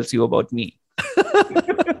that tells you about me.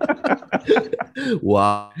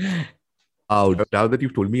 Wow. Now that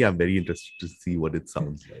you've told me, I'm very interested to see what it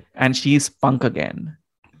sounds like. And she's punk again.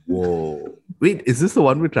 Whoa. Wait, is this the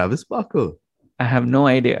one with Travis Barker? I have no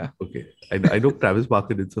idea. Okay. I know Travis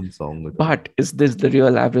Barker did some song with But is this the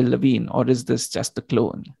real Avril Lavigne or is this just a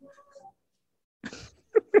clone?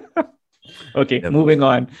 Okay, moving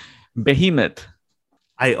on. Behemoth.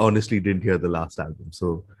 I honestly didn't hear the last album,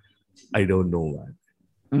 so I don't know,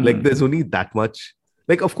 man. Like, there's only that much.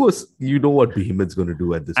 Like, of course, you know what Behemoth's going to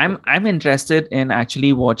do at this point. I'm interested in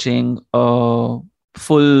actually watching a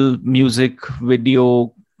full music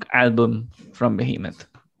video album from Behemoth.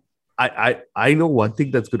 I know one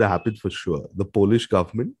thing that's going to happen for sure. The Polish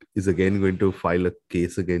government is again going to file a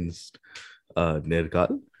case against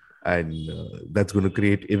Nergal, and that's going to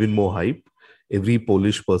create even more hype. Every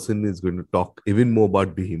Polish person is going to talk even more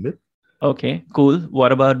about Behemoth. Okay, cool.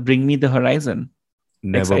 What about Bring Me the Horizon?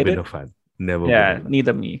 Never Excited? been a fan. Never. Yeah, been a fan.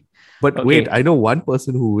 neither me. But Okay. wait, I know one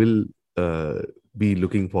person who will be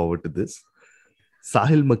looking forward to this.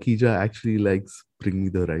 Sahil Makija actually likes Bring Me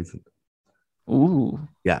the Horizon. Ooh,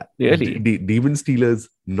 Yeah. really? Demon Stealer's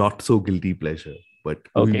not so guilty pleasure, but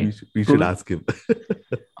Okay, we cool. should ask him.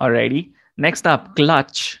 Alrighty. Next up,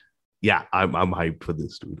 Clutch. Yeah, I'm hyped for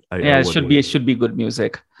this, dude. It should be good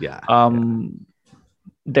music. Yeah.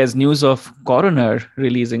 There's news of Coroner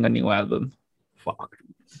releasing a new album. Fuck.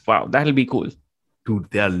 Wow, that'll be cool. Dude,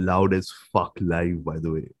 they are loud as fuck live, by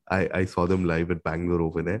the way. I saw them live at Bangalore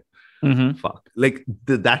Open Air. Mm-hmm. Fuck. Like,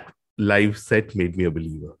 that live set made me a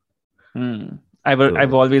believer.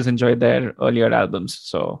 I've always enjoyed their earlier albums.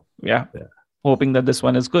 So, yeah. Hoping that this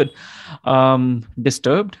one is good.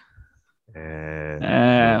 Disturbed.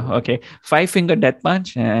 Okay. Five Finger Death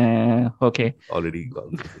Punch. Okay. Already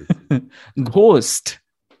gone through this. Ghost.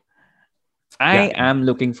 I am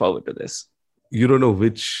looking forward to this. You don't know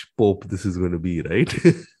which pope this is going to be, right?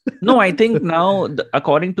 No, I think now,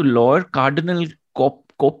 according to lore, Cardinal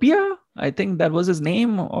Copia, I think that was his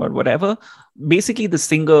name or whatever. Basically, the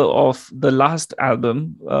singer of the last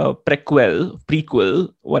album,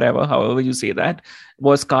 prequel, whatever, however you say that,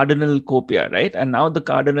 was Cardinal Copia, right? And now the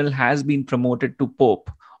Cardinal has been promoted to Pope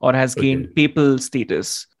or has gained papal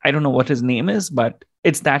status. I don't know what his name is, but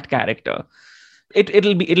it's that character.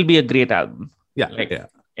 It'll be a great album.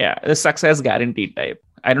 Yeah, a success guaranteed type.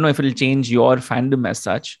 I don't know if it'll change your fandom as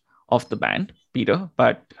such of the band, Peter,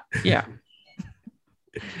 but yeah.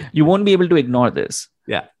 You won't be able to ignore this.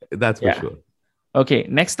 Yeah, that's for sure. Okay,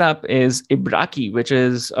 next up is Ibraki, which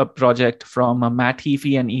is a project from Matt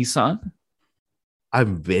Heafy and Ihsahn.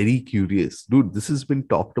 I'm very curious. Dude, this has been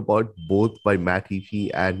talked about both by Matt Heafy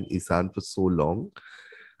and Ihsahn for so long.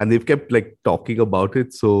 And they've kept like talking about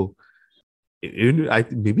it. So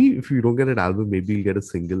maybe if you don't get an album, maybe you'll get a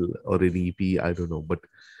single or an EP. I don't know. But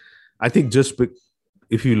I think just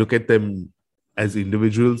if you look at them as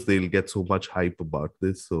individuals, they'll get so much hype about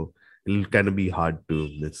this. So it'll kind of be hard to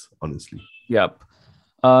miss, honestly. Yep.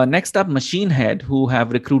 Next up, Machine Head, who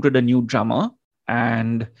have recruited a new drummer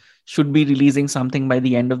and should be releasing something by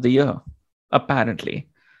the end of the year, apparently.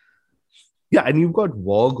 Yeah, and you've got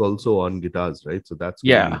Vogue also on guitars, right? So that's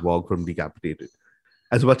Vogue from Decapitated.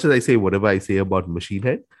 As much as I say whatever I say about Machine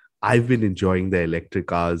Head, I've been enjoying the electric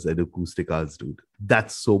cars and acoustic cars, dude.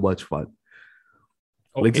 That's so much fun.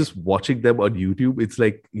 Okay. Like just watching them on YouTube, it's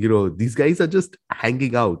like, these guys are just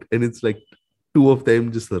hanging out and it's like two of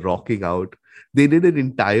them just rocking out. They did an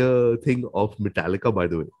entire thing of Metallica, by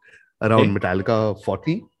the way, around Metallica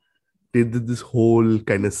 40. They did this whole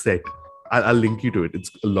kind of set. I'll link you to it.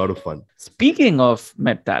 It's a lot of fun. Speaking of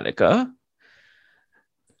Metallica,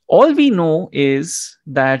 All we know is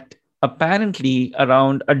that apparently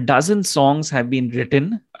around a dozen songs have been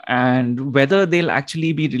written, and whether they'll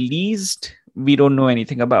actually be released, we don't know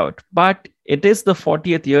anything about. But it is the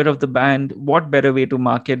 40th year of the band. What better way to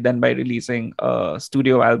mark it than by releasing a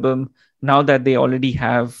studio album now that they already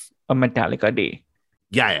have a Metallica day?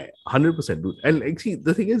 Yeah, 100%, dude. And like, see,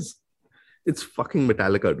 the thing is, it's fucking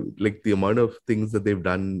Metallica, dude. Like the amount of things that they've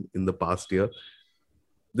done in the past year,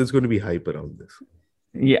 there's going to be hype around this.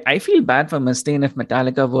 Yeah, I feel bad for Mustaine if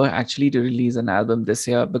Metallica were actually to release an album this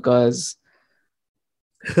year, because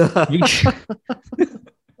we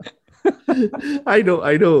I know.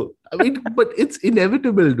 I mean, but it's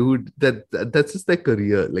inevitable, dude. That's just their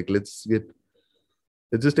career. Like, let's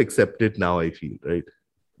just accept it now. I feel right.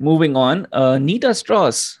 moving on, Nita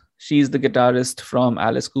Strauss. She's the guitarist from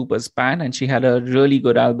Alice Cooper's band, and she had a really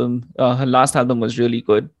good album. Her last album was really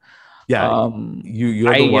good. Yeah, Um,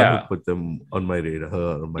 you're the one who put them on my radar.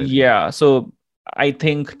 Her on my radar. Yeah, so I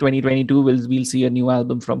think 2022 we'll see a new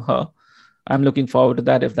album from her. I'm looking forward to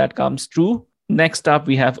that if that comes true. Next up,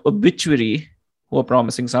 we have Obituary, who are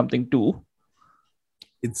promising something too.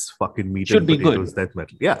 It's fucking meat Should and be potatoes good. death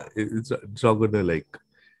metal. Yeah, it's not gonna like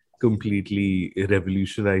completely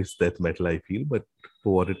revolutionize death metal, I feel, but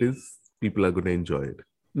for what it is, people are gonna enjoy it.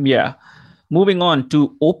 Yeah. Moving on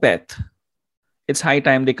to Opeth. It's high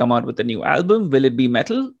time they come out with a new album. Will it be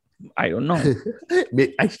metal? I don't know.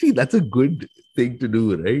 Actually, that's a good thing to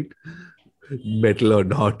do, right? Metal or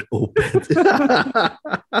not, Opeth.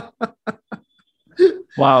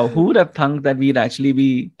 Wow, who would have thunk that we'd actually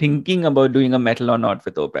be thinking about doing a metal or not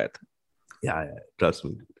with Opeth? Yeah, trust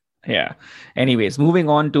me. Yeah. Anyways, moving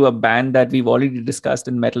on to a band that we've already discussed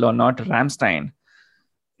in Metal or Not, Rammstein.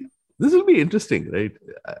 This will be interesting, right?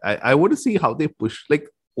 I want to see how they push, like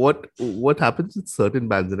what happens with certain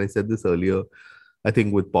bands. And I said this earlier, I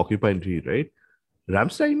think with Porcupine Tree, right?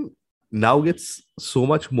 Rammstein now gets so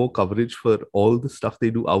much more coverage for all the stuff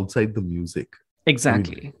they do outside the music.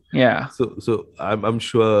 Exactly. I mean, yeah. So I'm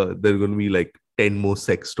sure there are going to be like 10 more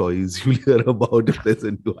sex toys you'll hear about if there's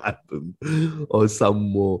a new album, or some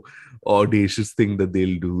more audacious thing that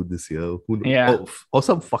they'll do this year. Who knows? Yeah. Or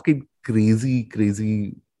some fucking crazy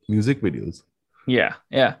music videos. Yeah.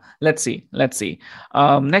 Let's see.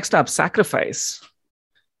 Next up, Sacrifice.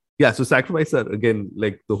 Yeah, so Sacrifice are again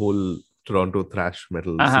like the whole Toronto thrash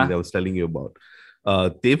metal scene I was telling you about.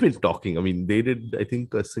 They've been talking. I mean, they did, I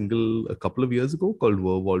think, a single a couple of years ago called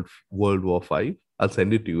World War V. I'll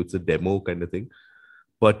send it to you. It's a demo kind of thing.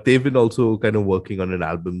 But they've been also kind of working on an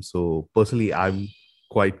album. So personally, I'm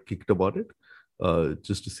quite kicked about it.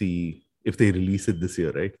 Just to see if they release it this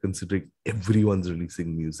year, right? Considering everyone's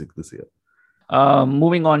releasing music this year.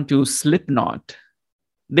 Moving on to Slipknot.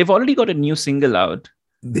 They've already got a new single out.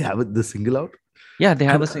 They have the single out? Yeah, they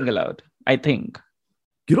have a single out, I think.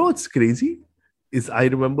 You know what's crazy? Is I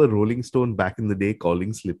remember Rolling Stone back in the day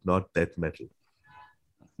calling Slipknot death metal.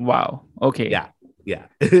 Wow. Okay. Yeah.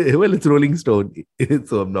 Well, it's Rolling Stone,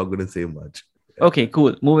 so I'm not going to say much. Okay,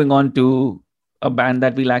 cool. Moving on to a band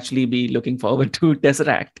that we'll actually be looking forward to,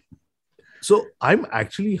 Tesseract. So I'm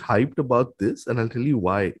actually hyped about this, and I'll tell you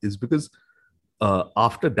why. Is because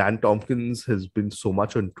after Dan Tompkins has been so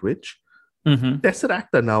much on Twitch, Tesseract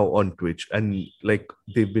are now on Twitch, and like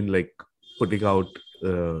they've been like putting out,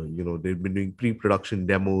 they've been doing pre-production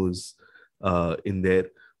demos in there,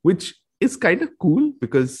 which is kind of cool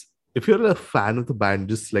because if you're a fan of the band,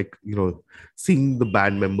 just like, seeing the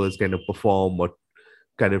band members kind of perform or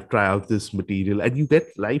kind of try out this material, and you get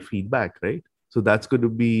live feedback, right? So that's going to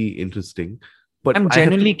be interesting. But I'm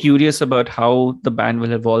genuinely curious about how the band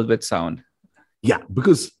will evolve its sound. Yeah,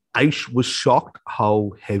 because I was shocked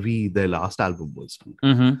how heavy their last album was.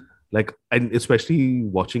 Like, and especially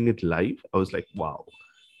watching it live, I was like, wow.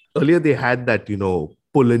 Earlier they had that,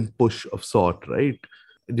 pull and push of sort, right?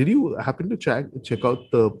 Did you happen to check out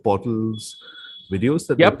the Portals videos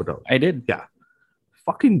that they put out? I did. Yeah.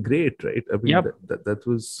 Fucking great, right? I mean, that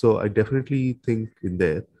was, so I definitely think in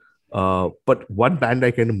there. But one band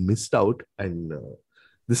I kind of missed out, and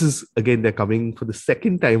this is, again, they're coming for the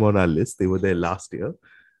second time on our list. They were there last year,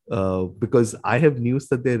 because I have news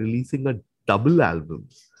that they're releasing a double album.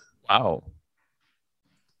 Wow.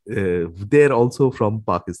 They're also from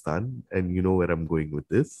Pakistan, and you know where I'm going with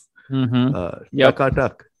this.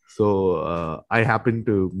 Takatak. So I happened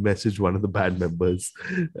to message one of the band members,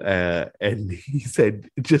 and he said,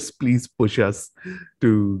 just please push us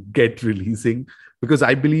to get releasing, because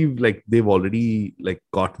I believe like they've already like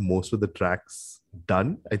got most of the tracks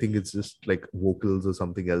done. I think it's just like vocals or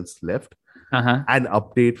something else left. An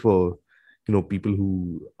update for people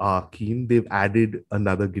who are keen. They've added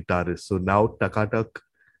another guitarist. So now Takatak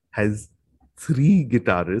has 3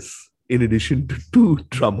 guitarists in addition to 2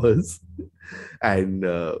 drummers, and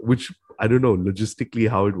which I don't know logistically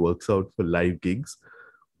how it works out for live gigs.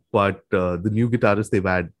 But the new guitarist they've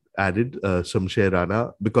added, Shamsher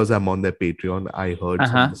Rana, because I'm on their Patreon, I heard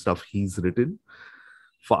some of the stuff he's written.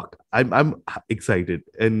 Fuck, I'm excited,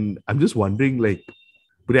 and I'm just wondering, like,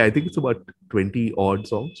 but yeah, I think it's about 20 odd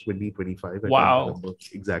songs, 20, 25. I Wow. can't remember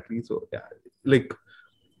exactly. So yeah, like,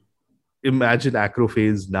 imagine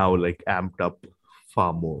Acrophase now, like, amped up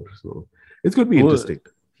far more. So it's going to be interesting.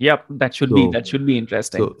 Yep, that should be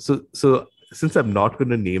interesting. So since I'm not going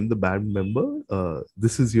to name the band member,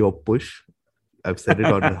 this is your push. I've said it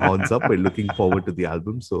on Horns Up. We're looking forward to the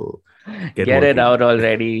album. So get it out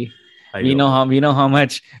already. We know how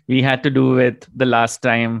much we had to do with the last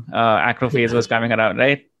time Acrophase was coming around,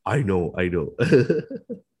 right? I know.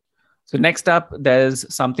 So next up,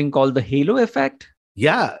 there's something called the Halo Effect.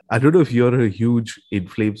 Yeah, I don't know if you're a huge In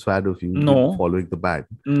Flames fan, or if you've been following the band.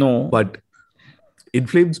 No, but In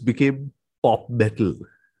Flames became pop metal.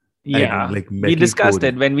 Yeah, like metal we discussed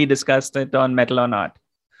it when we discussed it on Metal or Not.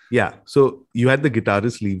 Yeah, so you had the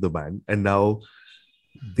guitarist leave the band, and now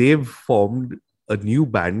they've formed a new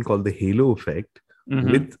band called the Halo Effect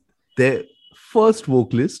with their first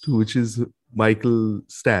vocalist, which is Michael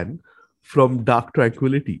Stan from Dark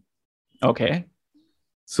Tranquillity. Okay.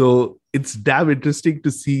 So it's damn interesting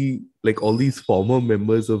to see, like, all these former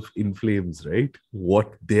members of In Flames, right?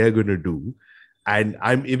 What they're going to do. And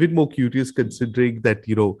I'm even more curious considering that,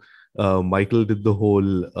 Michael did the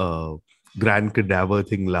whole Grand Cadaver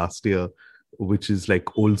thing last year, which is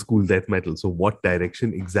like old school death metal. So what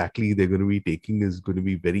direction exactly they're going to be taking is going to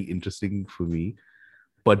be very interesting for me.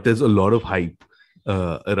 But there's a lot of hype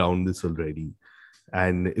around this already.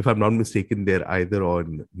 And if I'm not mistaken, they're either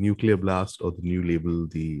on Nuclear Blast or the new label,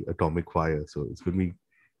 the Atomic Fire. So it's going to be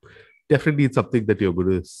definitely something that you're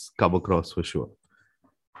going to come across for sure.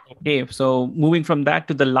 Okay, so moving from that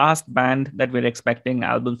to the last band that we're expecting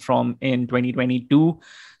albums from in 2022,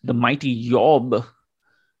 the mighty Yob.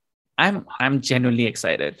 I'm genuinely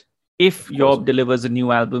excited. If Yob delivers a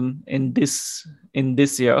new album in this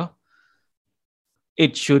year,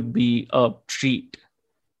 it should be a treat.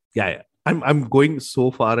 Yeah. I'm going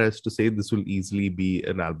so far as to say this will easily be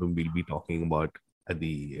an album we'll be talking about at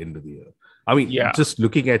the end of the year. I mean, just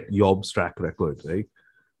looking at Yob's track record, right?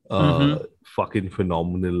 Fucking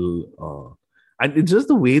phenomenal. And it's just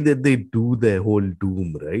the way that they do their whole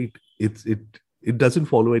doom, right? It doesn't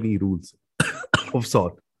follow any rules of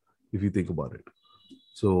sort, if you think about it.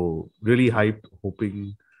 So really hyped,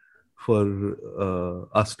 hoping for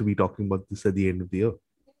us to be talking about this at the end of the year.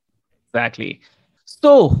 Exactly.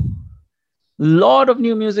 So, lot of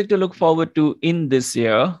new music to look forward to in this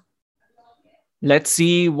year. Let's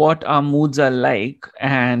see what our moods are like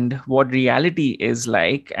and what reality is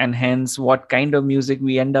like, and hence what kind of music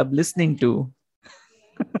we end up listening to.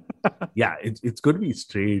 Yeah, it's going to be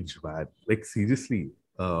strange, man. Like, seriously,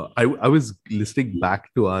 I was listening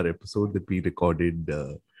back to our episode that we recorded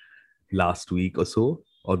last week or so,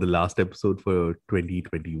 or the last episode for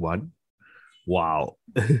 2021. Wow.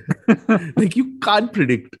 Like, you can't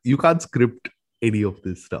predict, you can't script any of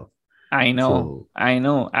this stuff. I know,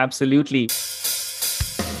 absolutely.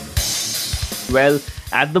 Well,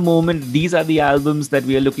 at the moment, these are the albums that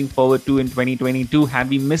we are looking forward to in 2022. Have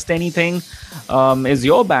we missed anything? Is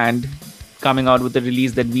your band coming out with a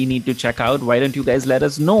release that we need to check out? Why don't you guys let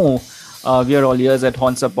us know? We are all ears at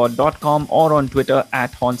hornsupod.com or on Twitter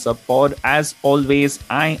at hornsupod. As always,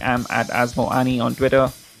 I am at Asmo Ani on Twitter.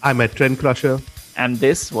 I'm at Trend Crusher. And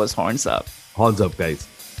this was Horns Up. Horns Up, guys.